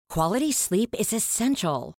Quality sleep is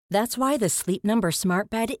essential. That's why the Sleep Number Smart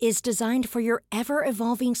Bed is designed for your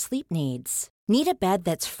ever-evolving sleep needs. Need a bed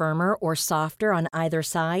that's firmer or softer on either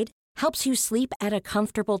side? Helps you sleep at a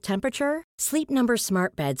comfortable temperature? Sleep Number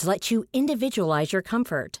Smart Beds let you individualize your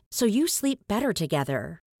comfort, so you sleep better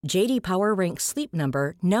together. J.D. Power ranks Sleep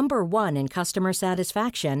Number number 1 in customer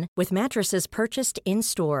satisfaction with mattresses purchased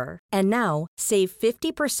in-store. And now, save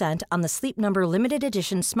 50% on the Sleep Number Limited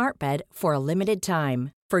Edition Smart Bed for a limited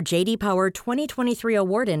time. For J.D. Power 2023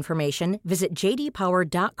 award information, visit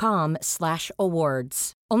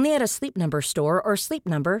jdpower.com/awards. Only at a Sleep Number store or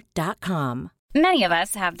sleepnumber.com. Many of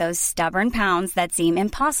us have those stubborn pounds that seem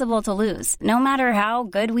impossible to lose, no matter how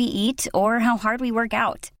good we eat or how hard we work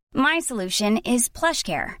out. My solution is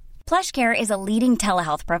PlushCare. PlushCare is a leading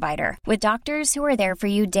telehealth provider with doctors who are there for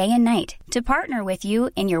you day and night to partner with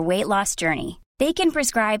you in your weight loss journey. They can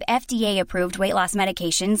prescribe FDA-approved weight loss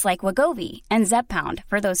medications like Wegovy and Zepbound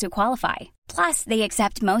for those who qualify. Plus, they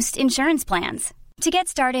accept most insurance plans. To get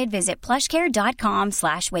started, visit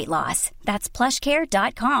plushcare.com/weightloss. That's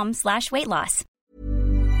plushcare.com/weightloss.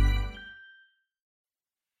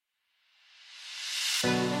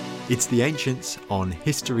 It's The Ancients on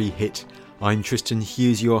History Hit. I'm Tristan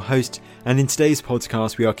Hughes, your host, and in today's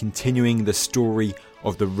podcast we are continuing the story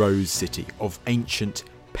of the Rose City, of ancient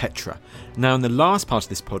Petra. Now, in the last part of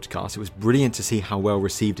this podcast, it was brilliant to see how well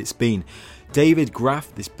received it's been. David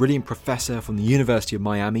Graff, this brilliant professor from the University of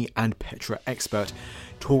Miami and Petra expert,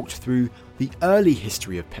 talked through the early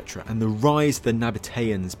history of Petra and the rise of the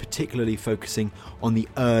Nabateans, particularly focusing on the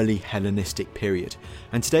early Hellenistic period.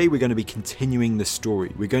 And today we're going to be continuing the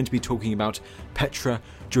story. We're going to be talking about Petra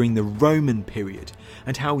during the Roman period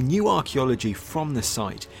and how new archaeology from the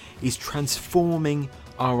site is transforming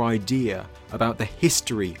our idea about the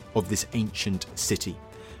history of this ancient city.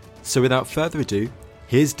 So without further ado,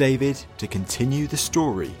 here's David to continue the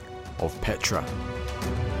story of Petra.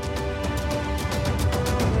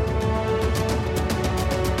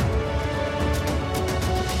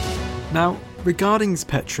 Now, regarding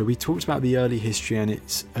Petra, we talked about the early history and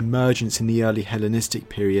its emergence in the early Hellenistic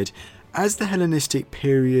period. As the Hellenistic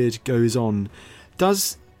period goes on,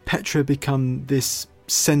 does Petra become this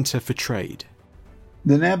centre for trade?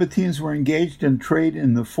 The Nabateans were engaged in trade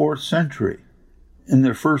in the 4th century, in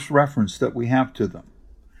their first reference that we have to them.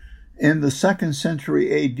 In the 2nd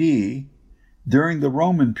century AD, during the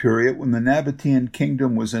Roman period, when the Nabatean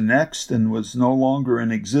kingdom was annexed and was no longer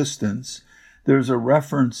in existence, there's a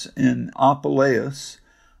reference in Apuleius,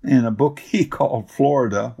 in a book he called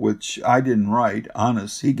Florida, which I didn't write,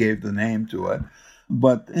 honest, he gave the name to it.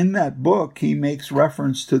 But in that book, he makes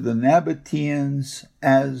reference to the Nabateans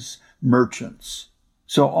as merchants.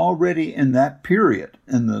 So already in that period,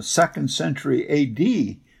 in the 2nd century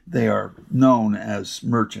AD, they are known as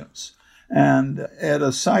merchants. And at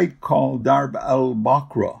a site called Darb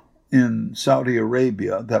al-Bakra in Saudi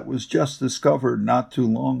Arabia that was just discovered not too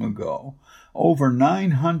long ago, over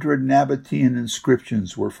 900 Nabatean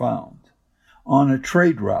inscriptions were found on a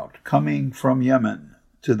trade route coming from Yemen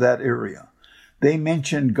to that area. They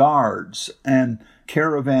mention guards and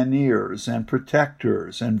caravaneers and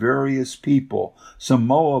protectors and various people, some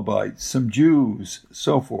Moabites, some Jews,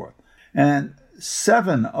 so forth. And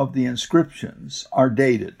 7 of the inscriptions are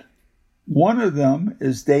dated. One of them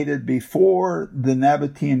is dated before the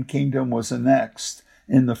Nabatean kingdom was annexed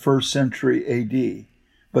in the 1st century AD,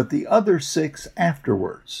 but the other 6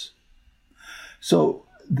 afterwards. So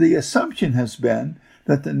the assumption has been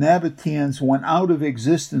that the Nabateans went out of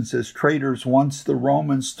existence as traders once the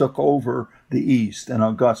Romans took over the East and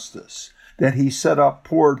Augustus, that he set up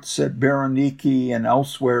ports at Berenike and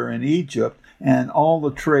elsewhere in Egypt, and all the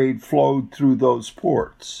trade flowed through those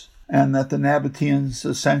ports, and that the Nabateans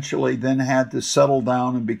essentially then had to settle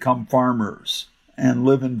down and become farmers and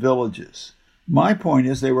live in villages. My point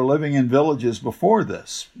is they were living in villages before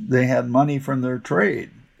this. They had money from their trade.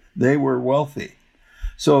 They were wealthy.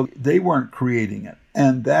 So they weren't creating it.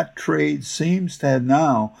 And that trade seems to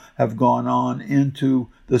now have gone on into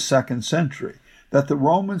the 2nd century. That the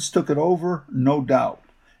Romans took it over, no doubt.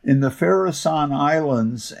 In the Pharisaan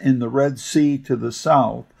Islands in the Red Sea to the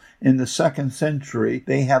south, in the 2nd century,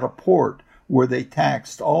 they had a port where they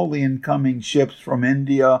taxed all the incoming ships from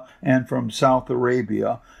India and from South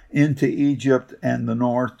Arabia into Egypt and the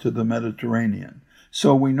north to the Mediterranean.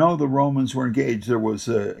 So we know the Romans were engaged. There was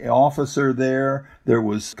an officer there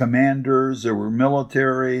was commanders, there were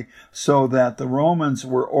military, so that the Romans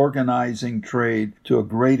were organizing trade to a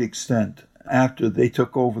great extent after they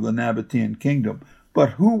took over the Nabatean kingdom.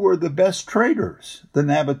 But who were the best traders? The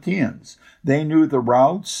Nabateans. They knew the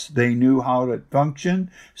routes, they knew how to function,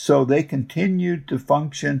 so they continued to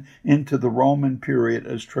function into the Roman period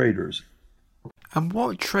as traders. And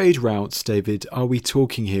what trade routes, David, are we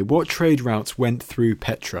talking here? What trade routes went through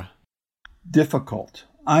Petra? Difficult.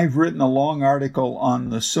 I've written a long article on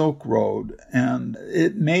the Silk Road, and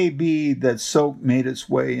it may be that silk made its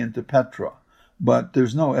way into Petra, but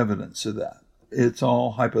there's no evidence of that. It's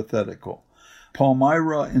all hypothetical.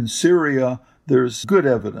 Palmyra in Syria, there's good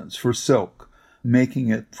evidence for silk, making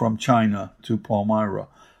it from China to Palmyra.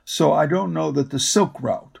 So I don't know that the silk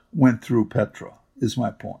route went through Petra, is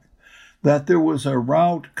my point. That there was a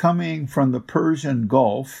route coming from the Persian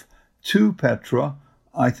Gulf to Petra,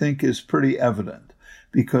 I think is pretty evident,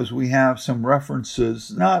 because we have some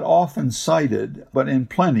references, not often cited, but in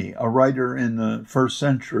Pliny, a writer in the 1st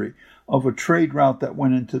century, of a trade route that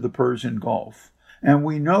went into the Persian Gulf. And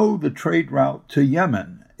we know the trade route to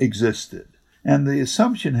Yemen existed. And the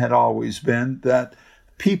assumption had always been that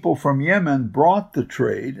people from Yemen brought the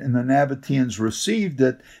trade and the Nabateans received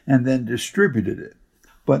it and then distributed it.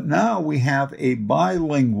 But now we have a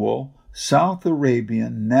bilingual South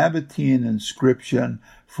Arabian Nabatean inscription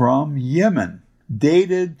from Yemen,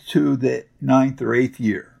 dated to the 9th or 8th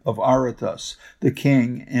year of Aretas, the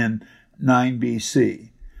king in 9 BC.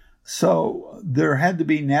 So there had to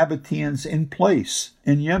be Nabateans in place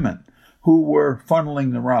in Yemen who were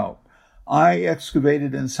funneling the route. I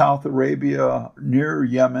excavated in South Arabia near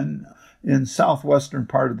Yemen, in southwestern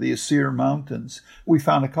part of the Asir Mountains. We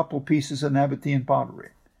found a couple pieces of Nabatean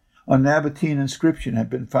pottery. A Nabatean inscription had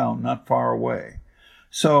been found not far away.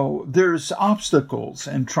 So there's obstacles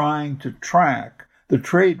in trying to track the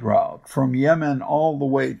trade route from Yemen all the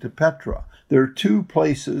way to Petra. There are two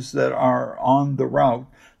places that are on the route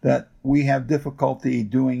that we have difficulty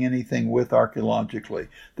doing anything with archaeologically.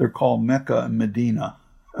 They're called Mecca and Medina.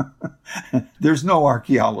 There's no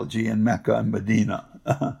archaeology in Mecca and Medina.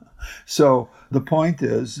 So the point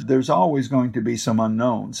is, there's always going to be some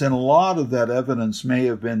unknowns. And a lot of that evidence may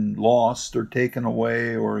have been lost or taken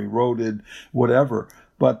away or eroded, whatever.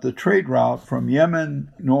 But the trade route from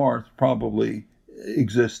Yemen north probably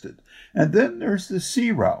existed. And then there's the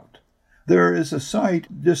sea route. There is a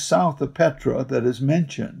site just south of Petra that is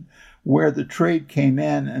mentioned where the trade came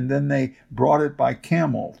in and then they brought it by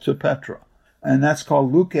camel to Petra. And that's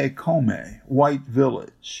called Luke Kome, White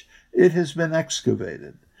Village. It has been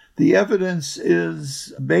excavated. The evidence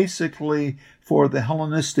is basically for the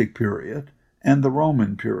Hellenistic period and the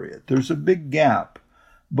Roman period. There's a big gap,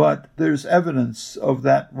 but there's evidence of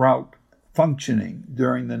that route functioning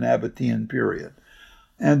during the Nabatean period.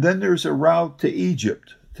 And then there's a route to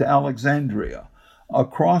Egypt, to Alexandria,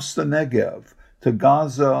 across the Negev, to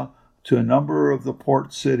Gaza, to a number of the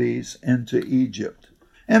port cities, into Egypt.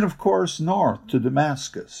 And of course, north to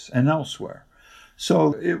Damascus and elsewhere.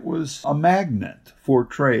 So it was a magnet for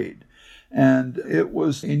trade, and it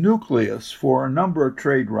was a nucleus for a number of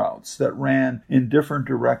trade routes that ran in different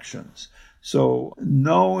directions. So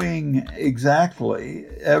knowing exactly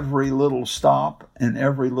every little stop and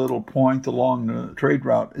every little point along the trade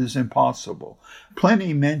route is impossible.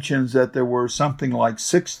 Pliny mentions that there were something like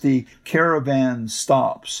 60 caravan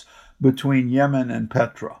stops between Yemen and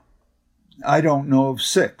Petra. I don't know of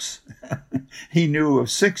 6. He knew of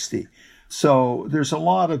 60. So there's a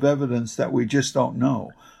lot of evidence that we just don't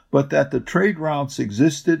know. But that the trade routes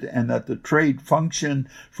existed and that the trade functioned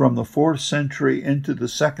from the 4th century into the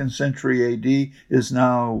 2nd century AD is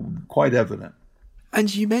now quite evident.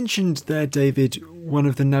 And you mentioned there, David, one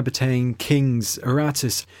of the Nabatean kings,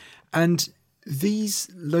 Aratus. And these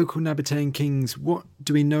local Nabatean kings, what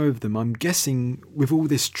do we know of them? I'm guessing with all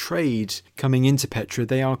this trade coming into Petra,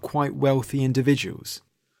 they are quite wealthy individuals.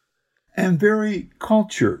 And very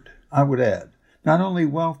cultured, I would add. Not only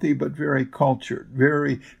wealthy, but very cultured,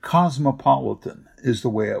 very cosmopolitan is the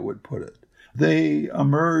way I would put it. They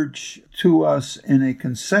emerge to us in a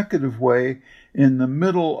consecutive way in the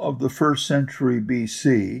middle of the 1st century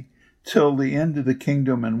BC till the end of the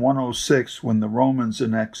kingdom in 106 when the Romans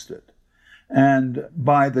annexed it. And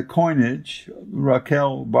by the coinage,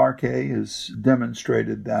 Raquel Barque has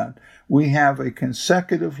demonstrated that, we have a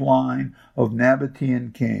consecutive line of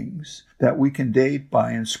Nabatean kings that we can date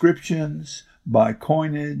by inscriptions, by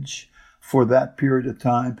coinage for that period of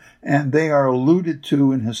time, and they are alluded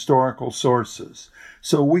to in historical sources.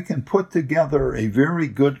 So we can put together a very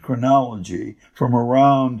good chronology from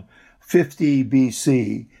around 50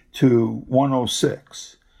 BC to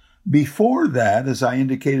 106. Before that, as I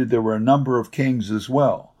indicated, there were a number of kings as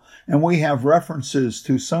well, and we have references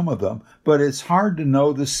to some of them, but it's hard to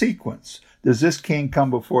know the sequence. Does this king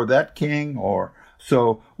come before that king, or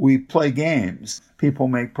So we play games. People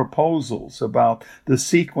make proposals about the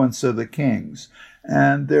sequence of the kings.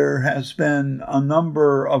 And there has been a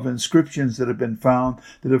number of inscriptions that have been found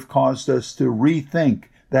that have caused us to rethink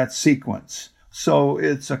that sequence. So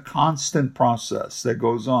it's a constant process that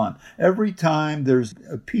goes on. Every time there's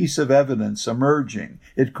a piece of evidence emerging,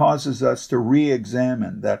 it causes us to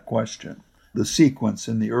re-examine that question, the sequence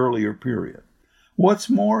in the earlier period. What's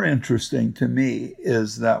more interesting to me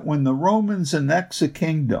is that when the Romans annex a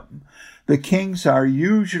kingdom, the kings are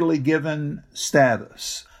usually given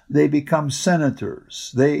status. They become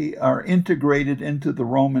senators. They are integrated into the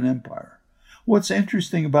Roman Empire. What's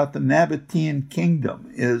interesting about the Nabatean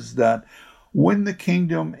kingdom is that when the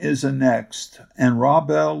kingdom is annexed and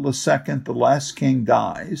Rabel II, the last king,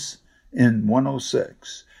 dies in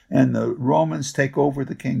 106, and the Romans take over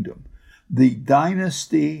the kingdom, the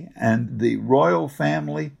dynasty and the royal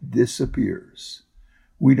family disappears.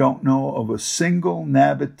 We don't know of a single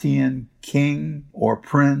Nabatean king or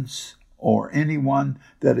prince or anyone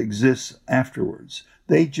that exists afterwards.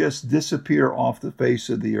 They just disappear off the face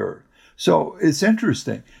of the earth. So it's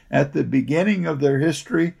interesting. At the beginning of their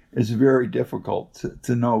history, it's very difficult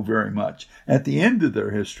to know very much. At the end of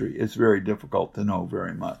their history, it's very difficult to know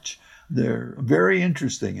very much. They're very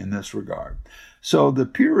interesting in this regard. So the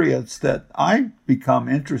periods that I become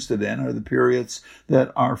interested in are the periods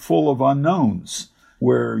that are full of unknowns,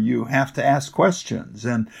 where you have to ask questions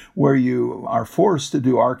and where you are forced to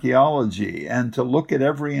do archaeology and to look at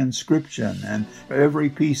every inscription and every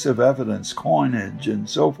piece of evidence, coinage and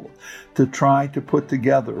so forth, to try to put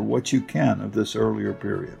together what you can of this earlier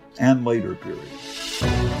period and later period.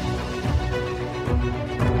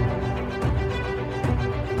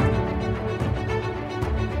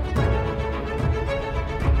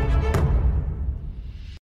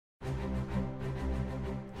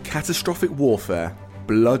 Catastrophic warfare,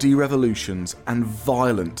 bloody revolutions, and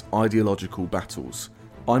violent ideological battles.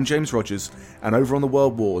 I'm James Rogers, and over on the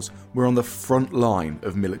World Wars, we're on the front line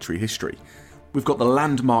of military history. We've got the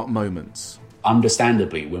landmark moments.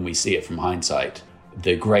 Understandably, when we see it from hindsight,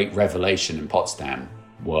 the great revelation in Potsdam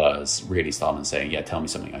was really Stalin saying, yeah, tell me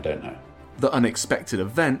something I don't know. The unexpected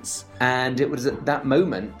events. And it was at that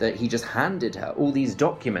moment that he just handed her all these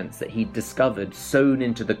documents that he'd discovered sewn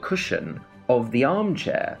into the cushion of the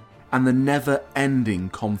armchair. And the never-ending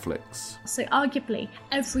conflicts. So arguably,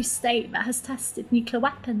 every state that has tested nuclear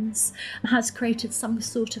weapons has created some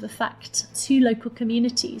sort of effect to local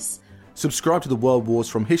communities. Subscribe to the World Wars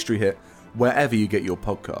from History Hit wherever you get your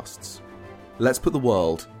podcasts. Let's put the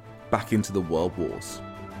world back into the World Wars.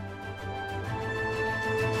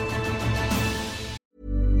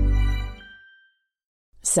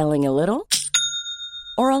 Selling a little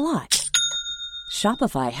or a lot?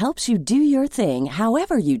 Shopify helps you do your thing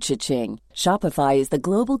however you cha-ching. Shopify is the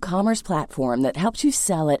global commerce platform that helps you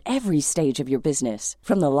sell at every stage of your business.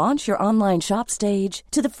 From the launch your online shop stage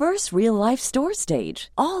to the first real-life store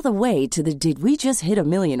stage, all the way to the did we just hit a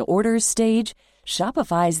million orders stage.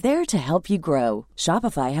 Shopify is there to help you grow.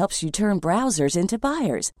 Shopify helps you turn browsers into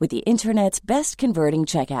buyers with the internet's best converting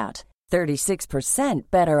checkout. 36%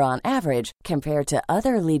 better on average compared to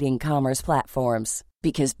other leading commerce platforms.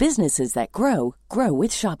 Because businesses that grow, grow with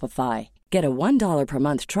Shopify. Get a $1 per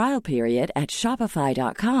month trial period at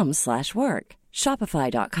shopify.com/work.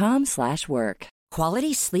 Shopify.com/work.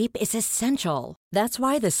 Quality sleep is essential. That's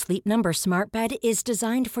why the Sleep Number Smart Bed is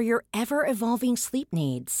designed for your ever-evolving sleep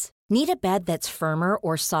needs. Need a bed that's firmer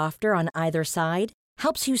or softer on either side?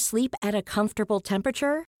 Helps you sleep at a comfortable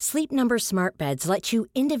temperature? Sleep Number Smart Beds let you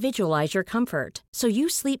individualize your comfort, so you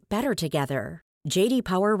sleep better together. J.D.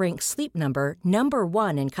 Power ranks Sleep Number number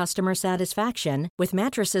 1 in customer satisfaction with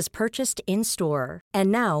mattresses purchased in-store.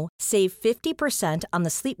 And now, save 50% on the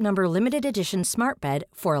Sleep Number Limited Edition Smart Bed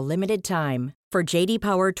for a limited time. For J.D.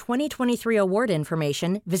 Power 2023 award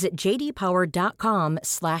information, visit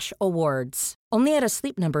jdpower.com/awards. Only at a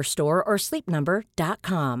Sleep Number store or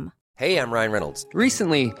sleepnumber.com. Hey, I'm Ryan Reynolds.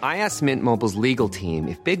 Recently, I asked Mint Mobile's legal team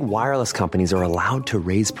if big wireless companies are allowed to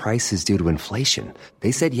raise prices due to inflation.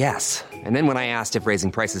 They said yes. And then when I asked if raising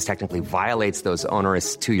prices technically violates those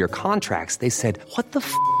onerous 2-year contracts, they said, what the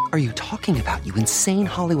f*** are you talking about, you insane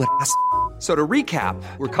Hollywood ass f- So to recap,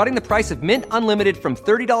 we're cutting the price of Mint Unlimited from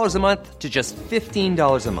 $30 a month to just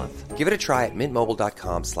 $15 a month. Give it a try at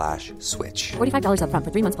mintmobile.com/switch. $45 up front for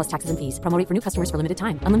 3 months plus taxes and fees. Promo rate for new customers for limited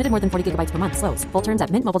time. Unlimited more than 40 gigabytes per month. Slows full terms at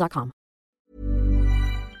mintmobile.com.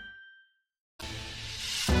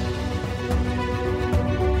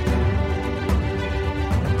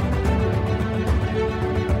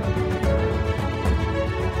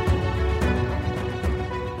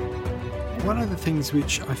 One of the things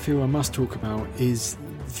which I feel I must talk about is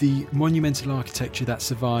the monumental architecture that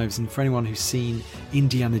survives, and for anyone who's seen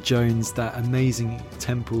Indiana Jones, that amazing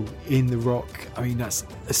temple in the rock, I mean, that's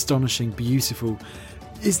astonishing, beautiful.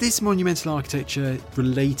 Is this monumental architecture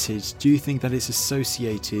related? Do you think that it's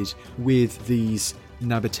associated with these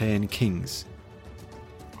Nabatean kings?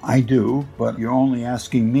 I do, but you're only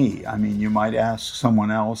asking me. I mean, you might ask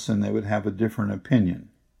someone else and they would have a different opinion.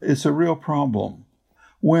 It's a real problem.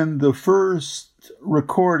 When the first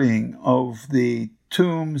recording of the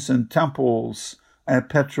tombs and temples at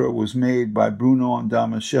Petra was made by Bruno and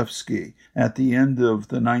Damaszewski at the end of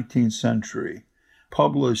the 19th century,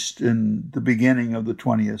 published in the beginning of the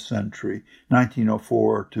 20th century,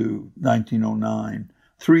 1904 to 1909,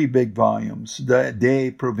 3 big volumes,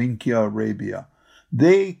 De Provincia Arabia.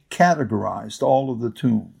 They categorized all of the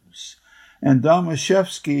tombs. And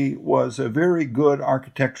Damaszewski was a very good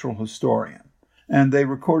architectural historian. And they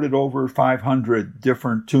recorded over 500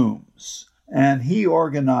 different tombs. And he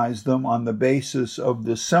organized them on the basis of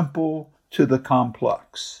the simple to the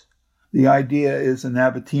complex. The idea is the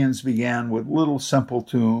Nabateans began with little simple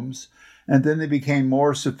tombs, and then they became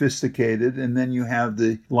more sophisticated, and then you have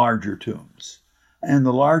the larger tombs. And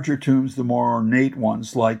the larger tombs, the more ornate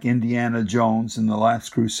ones, like Indiana Jones in The Last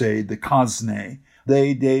Crusade, the Kazne,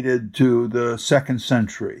 they dated to the 2nd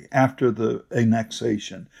century after the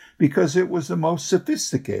annexation, because it was the most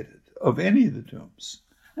sophisticated of any of the tombs.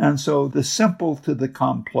 And so the simple to the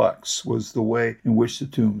complex was the way in which the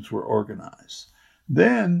tombs were organized.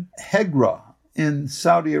 Then Hegra in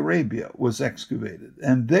Saudi Arabia was excavated,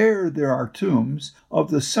 and there are tombs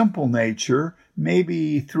of the simple nature,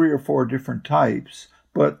 maybe 3 or 4 different types,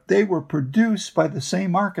 but they were produced by the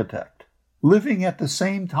same architect, living at the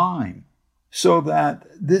same time, so that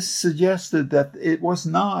this suggested that it was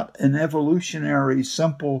not an evolutionary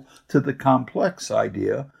simple to the complex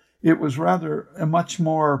idea. It was rather a much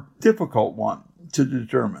more difficult one to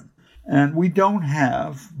determine. And we don't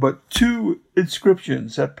have but 2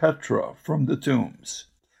 inscriptions at Petra from the tombs.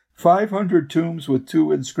 500 tombs with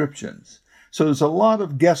 2 inscriptions. So there's a lot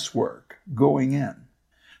of guesswork going in.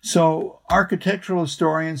 So architectural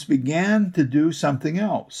historians began to do something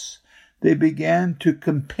else. They began to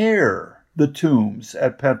compare the tombs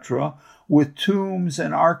at Petra with tombs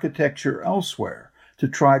and architecture elsewhere to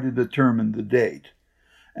try to determine the date.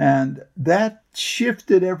 And that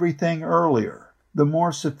shifted everything earlier. The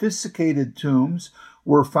more sophisticated tombs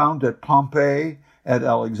were found at Pompeii, at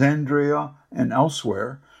Alexandria, and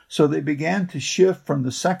elsewhere, so they began to shift from the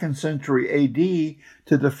 2nd century AD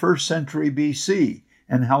to the 1st century BC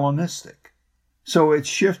and Hellenistic. So it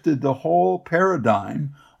shifted the whole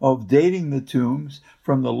paradigm of dating the tombs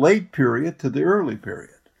from the late period to the early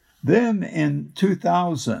period. Then in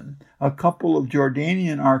 2000, a couple of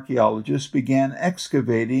Jordanian archaeologists began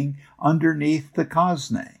excavating underneath the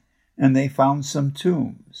Kazne, and they found some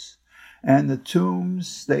tombs. And the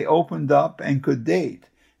tombs they opened up and could date,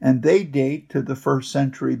 and they date to the 1st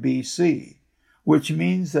century BC, which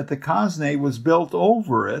means that the Kazne was built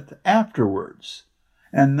over it afterwards.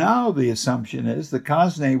 And now the assumption is the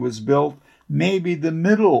Kazne was built maybe the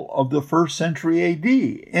middle of the 1st century AD,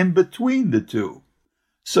 in between the two.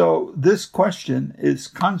 So this question is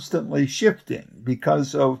constantly shifting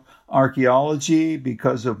because of archaeology,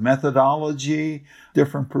 because of methodology,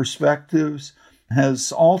 different perspectives,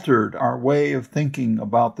 has altered our way of thinking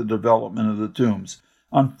about the development of the tombs.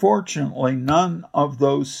 Unfortunately, none of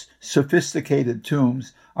those sophisticated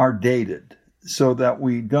tombs are dated, so that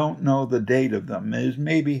we don't know the date of them. There's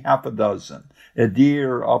maybe half a dozen.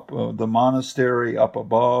 Edir up the monastery up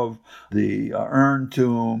above, the urn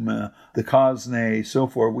tomb, the Kazne, so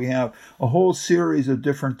forth. We have a whole series of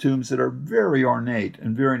different tombs that are very ornate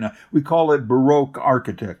and very nice. We call it Baroque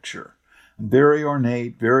architecture. Very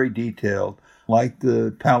ornate, very detailed, like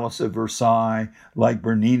the Palace of Versailles, like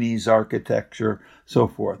Bernini's architecture, so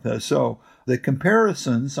forth. So the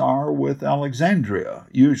comparisons are with Alexandria,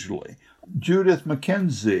 usually. Judith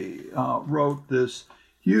Mackenzie wrote this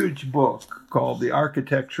huge book called The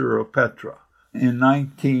Architecture of Petra in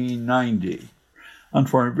 1990.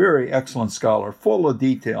 Unfortunately, a very excellent scholar, full of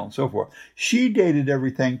detail and so forth. She dated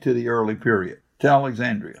everything to the early period, to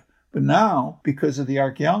Alexandria. But now, because of the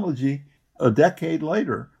archaeology, a decade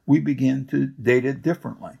later, we begin to date it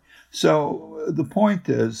differently. So the point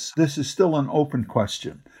is, this is still an open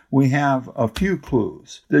question. We have a few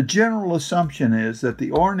clues. The general assumption is that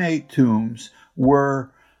the ornate tombs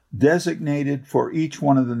were designated for each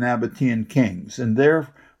one of the Nabatean kings, and there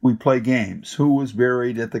we play games. Who was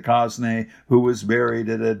buried at the Kazne? Who was buried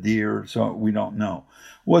at Edir? So we don't know.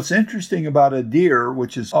 What's interesting about Edir,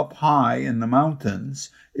 which is up high in the mountains,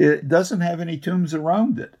 it doesn't have any tombs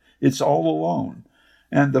around it. It's all alone.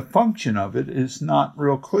 and the function of it is not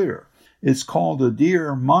real clear. It's called a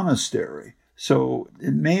deer monastery, so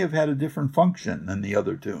it may have had a different function than the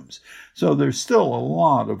other tombs. So there's still a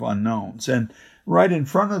lot of unknowns. And right in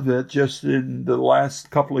front of it, just in the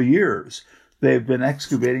last couple of years, they've been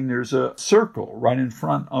excavating. There's a circle right in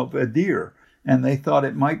front of a deer, and they thought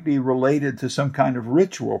it might be related to some kind of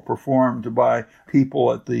ritual performed by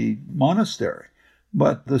people at the monastery.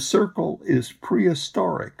 But the circle is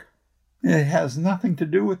prehistoric. It has nothing to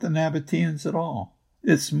do with the Nabateans at all.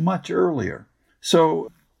 It's much earlier.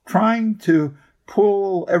 So trying to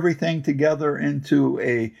pull everything together into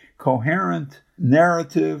a coherent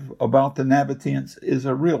narrative about the Nabateans is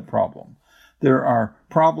a real problem. There are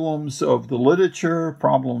problems of the literature,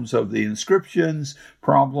 problems of the inscriptions,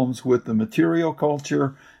 problems with the material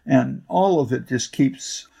culture, and all of it just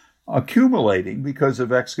keeps accumulating because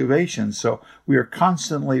of excavations. So we are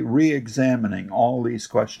constantly re-examining all these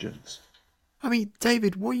questions. I mean,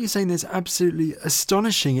 David, what you're saying is absolutely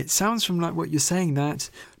astonishing. It sounds from like what you're saying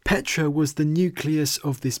that Petra was the nucleus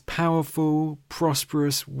of this powerful,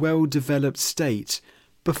 prosperous, well-developed state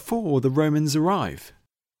before the Romans arrive.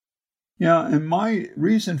 Yeah, and my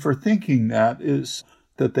reason for thinking that is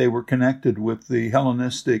that they were connected with the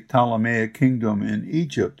Hellenistic Ptolemaic kingdom in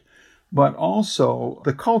Egypt, but also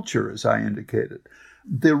the culture, as I indicated.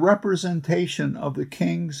 The representation of the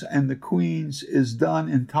kings and the queens is done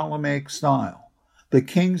in Ptolemaic style. The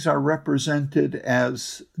kings are represented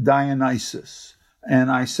as Dionysus,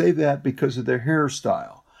 and I say that because of their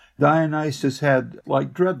hairstyle. Dionysus had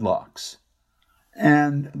like dreadlocks,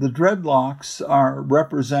 and the dreadlocks are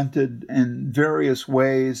represented in various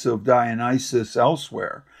ways of Dionysus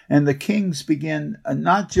elsewhere. And the kings begin,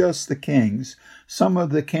 not just the kings, some of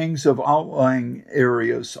the kings of outlying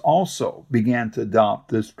areas also began to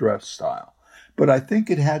adopt this dress style. But I think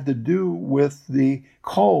it had to do with the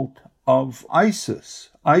cult of Isis.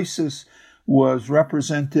 Isis was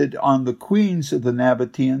represented on the queens of the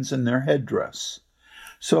Nabateans in their headdress.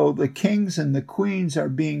 So the kings and the queens are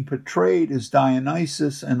being portrayed as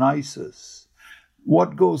Dionysus and Isis.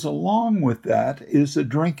 What goes along with that is the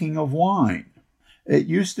drinking of wine. It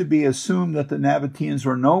used to be assumed that the Nabateans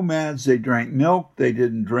were nomads. They drank milk. They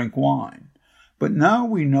didn't drink wine. But now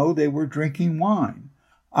we know they were drinking wine.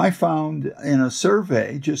 I found in a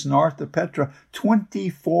survey just north of Petra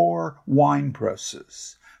 24 wine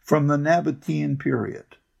presses from the Nabatean period.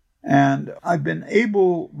 And I've been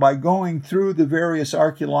able, by going through the various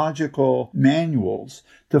archaeological manuals,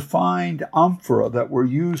 to find amphora that were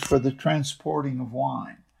used for the transporting of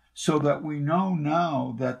wine. So that we know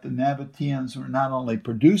now that the Nabateans were not only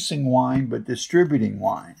producing wine, but distributing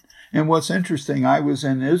wine. And what's interesting, I was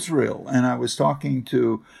in Israel, and I was talking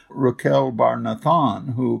to Raquel Bar-Nathan,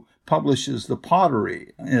 who publishes the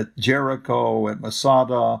pottery at Jericho, at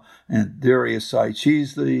Masada, and various sites.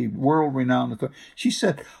 She's the world-renowned. She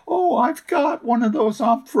said, "Oh, I've got one of those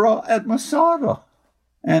amphora at Masada."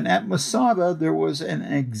 And at Masada, there was an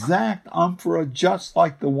exact amphora just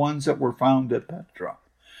like the ones that were found at Petra.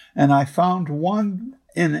 And I found one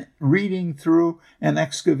in reading through an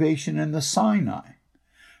excavation in the Sinai.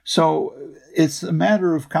 So it's a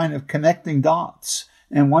matter of kind of connecting dots.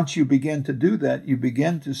 And once you begin to do that, you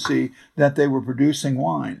begin to see that they were producing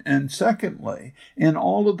wine. And secondly, in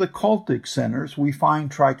all of the cultic centers, we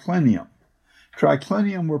find triclinium.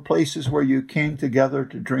 Triclinium were places where you came together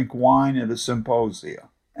to drink wine at a symposia.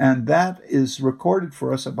 And that is recorded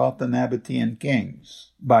for us about the Nabatean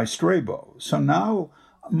kings by Strabo. So now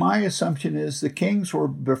my assumption is the kings were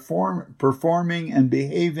performing and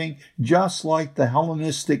behaving just like the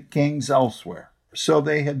Hellenistic kings elsewhere. So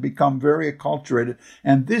they had become very acculturated,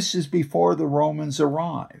 and this is before the Romans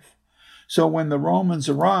arrive. So when the Romans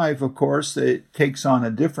arrive, of course, it takes on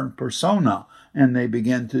a different persona, and they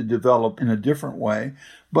begin to develop in a different way.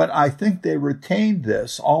 But I think they retained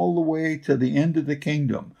this all the way to the end of the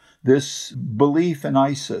kingdom, this belief in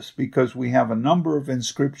Isis, because we have a number of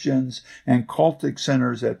inscriptions and cultic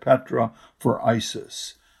centers at Petra for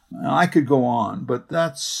Isis. I could go on, but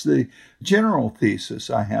that's the general thesis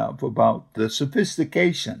I have about the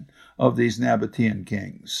sophistication of these Nabatean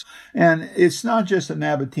kings. And it's not just the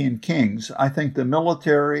Nabatean kings. I think the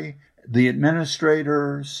military, the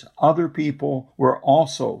administrators, other people were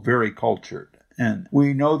also very cultured. And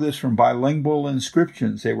we know this from bilingual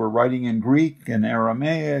inscriptions. They were writing in Greek and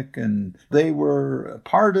Aramaic, and they were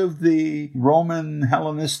part of the Roman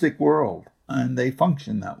Hellenistic world, and they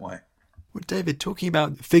functioned that way. Well, David, talking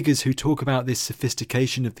about figures who talk about this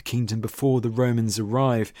sophistication of the kingdom before the Romans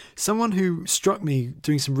arrive, someone who struck me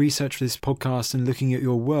doing some research for this podcast and looking at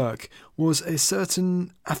your work was a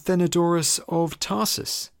certain Athenodorus of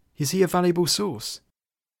Tarsus. Is he a valuable source?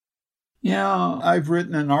 Yeah, I've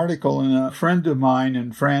written an article, and a friend of mine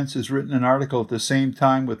in France has written an article at the same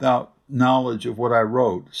time without knowledge of what I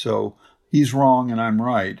wrote. So he's wrong and I'm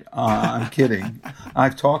right. I'm kidding.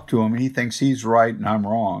 I've talked to him and he thinks he's right and I'm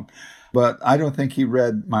wrong. But I don't think he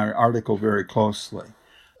read my article very closely.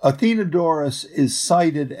 Athenodorus is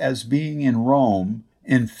cited as being in Rome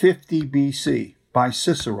in 50 BC by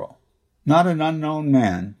Cicero. Not an unknown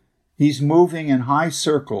man. He's moving in high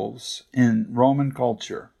circles in Roman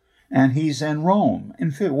culture. And he's in Rome.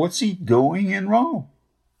 In fact, what's he doing in Rome?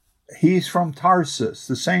 He's from Tarsus,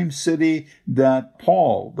 the same city that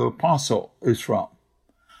Paul, the apostle, is from.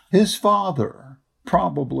 His father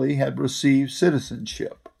probably had received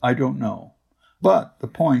citizenship. I don't know. But the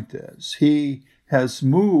point is, he has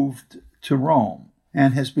moved to Rome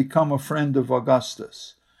and has become a friend of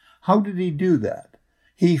Augustus. How did he do that?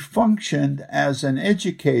 He functioned as an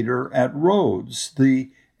educator at Rhodes,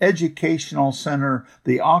 the educational center,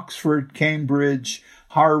 the Oxford, Cambridge,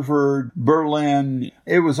 Harvard, Berlin.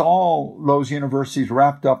 It was all those universities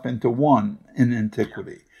wrapped up into one in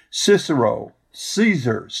antiquity. Cicero,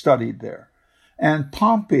 Caesar studied there. And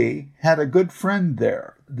Pompey had a good friend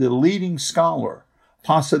there, the leading scholar,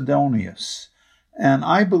 Posidonius. And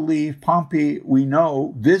I believe Pompey, we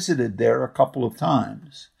know, visited there a couple of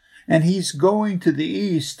times. And he's going to the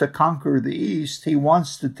east to conquer the east. He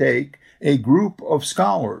wants to take a group of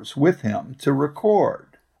scholars with him to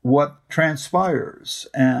record what transpires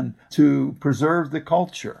and to preserve the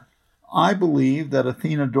culture. I believe that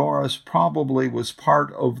Athenodorus probably was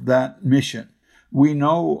part of that mission. We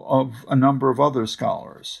know of a number of other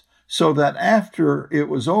scholars. So that after it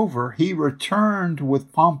was over, he returned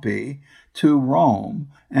with Pompey to Rome,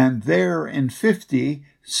 and there in 50,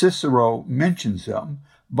 Cicero mentions him.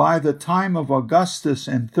 By the time of Augustus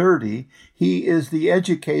in 30, he is the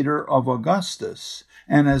educator of Augustus,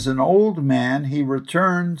 and as an old man, he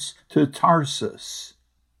returns to Tarsus.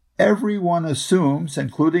 Everyone assumes,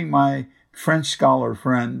 including my French scholar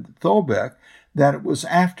friend Thobeck, that it was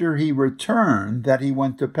after he returned that he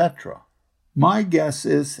went to Petra. My guess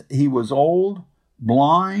is he was old,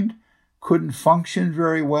 blind, couldn't function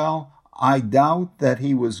very well. I doubt that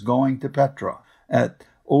he was going to Petra at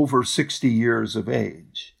over 60 years of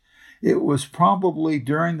age. It was probably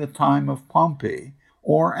during the time of Pompey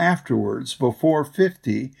or afterwards, before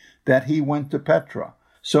 50, that he went to Petra.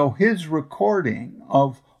 So his recording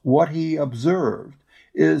of what he observed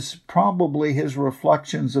is probably his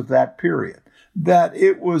reflections of that period. That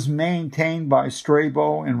it was maintained by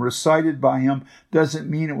Strabo and recited by him doesn't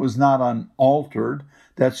mean it was not unaltered,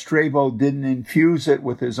 that Strabo didn't infuse it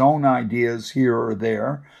with his own ideas here or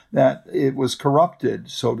there, that it was corrupted,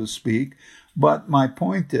 so to speak. But my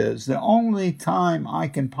point is, the only time I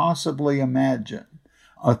can possibly imagine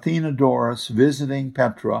Athenodorus visiting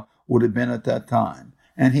Petra would have been at that time.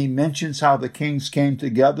 And he mentions how the kings came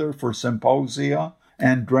together for symposia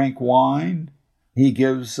and drank wine. He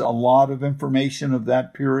gives a lot of information of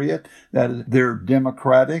that period, that they're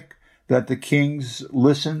democratic, that the kings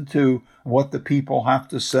listen to what the people have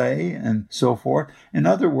to say, and so forth. In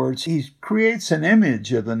other words, he creates an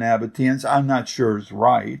image of the Nabateans I'm not sure is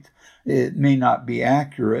right. It may not be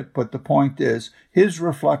accurate, but the point is, his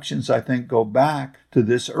reflections, I think, go back to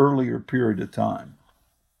this earlier period of time.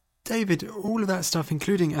 David, all of that stuff,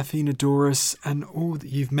 including Athenodorus and all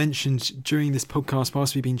that you've mentioned during this podcast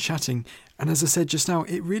whilst we've been chatting, and as I said just now,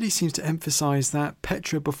 it really seems to emphasise that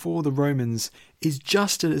Petra before the Romans is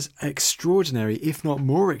just as extraordinary, if not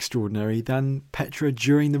more extraordinary, than Petra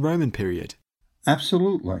during the Roman period.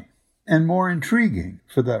 Absolutely. And more intriguing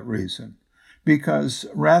for that reason. Because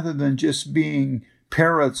rather than just being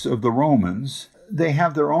parrots of the Romans, they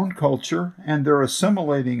have their own culture, and they're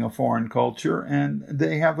assimilating a foreign culture, and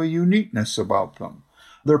they have a uniqueness about them.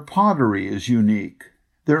 Their pottery is unique.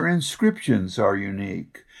 Their inscriptions are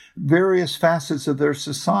unique. Various facets of their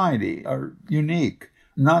society are unique,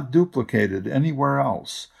 not duplicated anywhere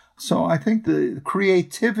else. So I think the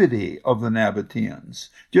creativity of the Nabateans,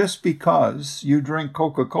 just because you drink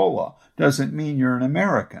Coca-Cola doesn't mean you're an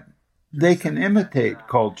American. They can imitate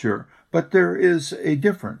culture, but there is a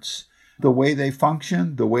difference. The way they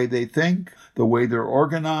function, the way they think, the way they're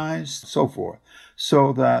organized, so forth.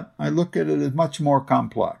 So that I look at it as much more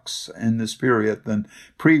complex in this period than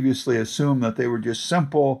previously assumed that they were just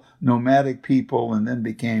simple nomadic people and then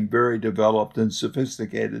became very developed and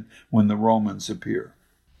sophisticated when the Romans appear.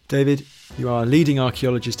 David, you are a leading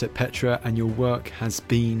archaeologist at Petra, and your work has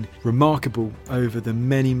been remarkable over the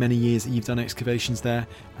many, many years that you've done excavations there.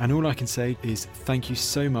 And all I can say is thank you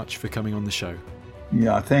so much for coming on the show.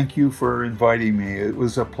 Yeah, thank you for inviting me. It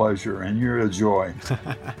was a pleasure, and you're a joy.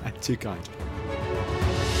 Too kind.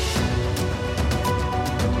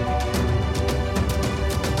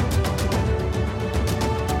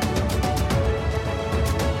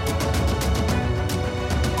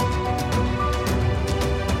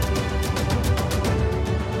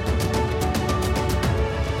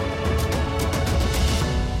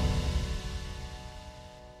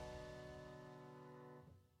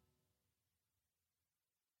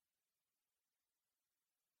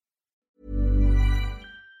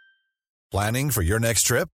 Planning for your next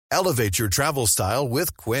trip? Elevate your travel style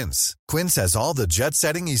with Quince. Quince has all the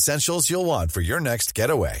jet-setting essentials you'll want for your next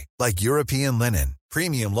getaway, like European linen,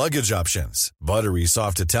 premium luggage options, buttery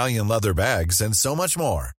soft Italian leather bags, and so much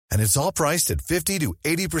more. And it's all priced at 50 to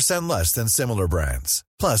 80% less than similar brands.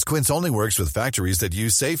 Plus, Quince only works with factories that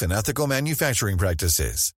use safe and ethical manufacturing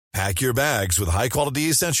practices. Pack your bags with high-quality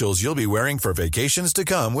essentials you'll be wearing for vacations to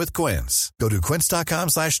come with Quince. Go to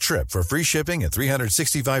quince.com/trip for free shipping and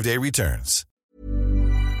 365-day returns.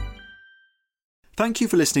 Thank you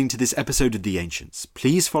for listening to this episode of The Ancients.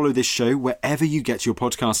 Please follow this show wherever you get your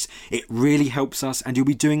podcasts. It really helps us and you'll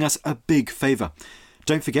be doing us a big favour.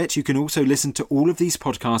 Don't forget you can also listen to all of these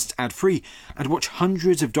podcasts ad-free and watch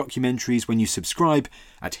hundreds of documentaries when you subscribe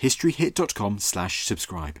at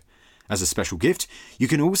historyhit.com/subscribe. As a special gift, you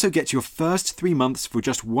can also get your first 3 months for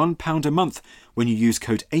just £1 a month when you use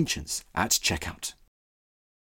code ANCIENTS at checkout.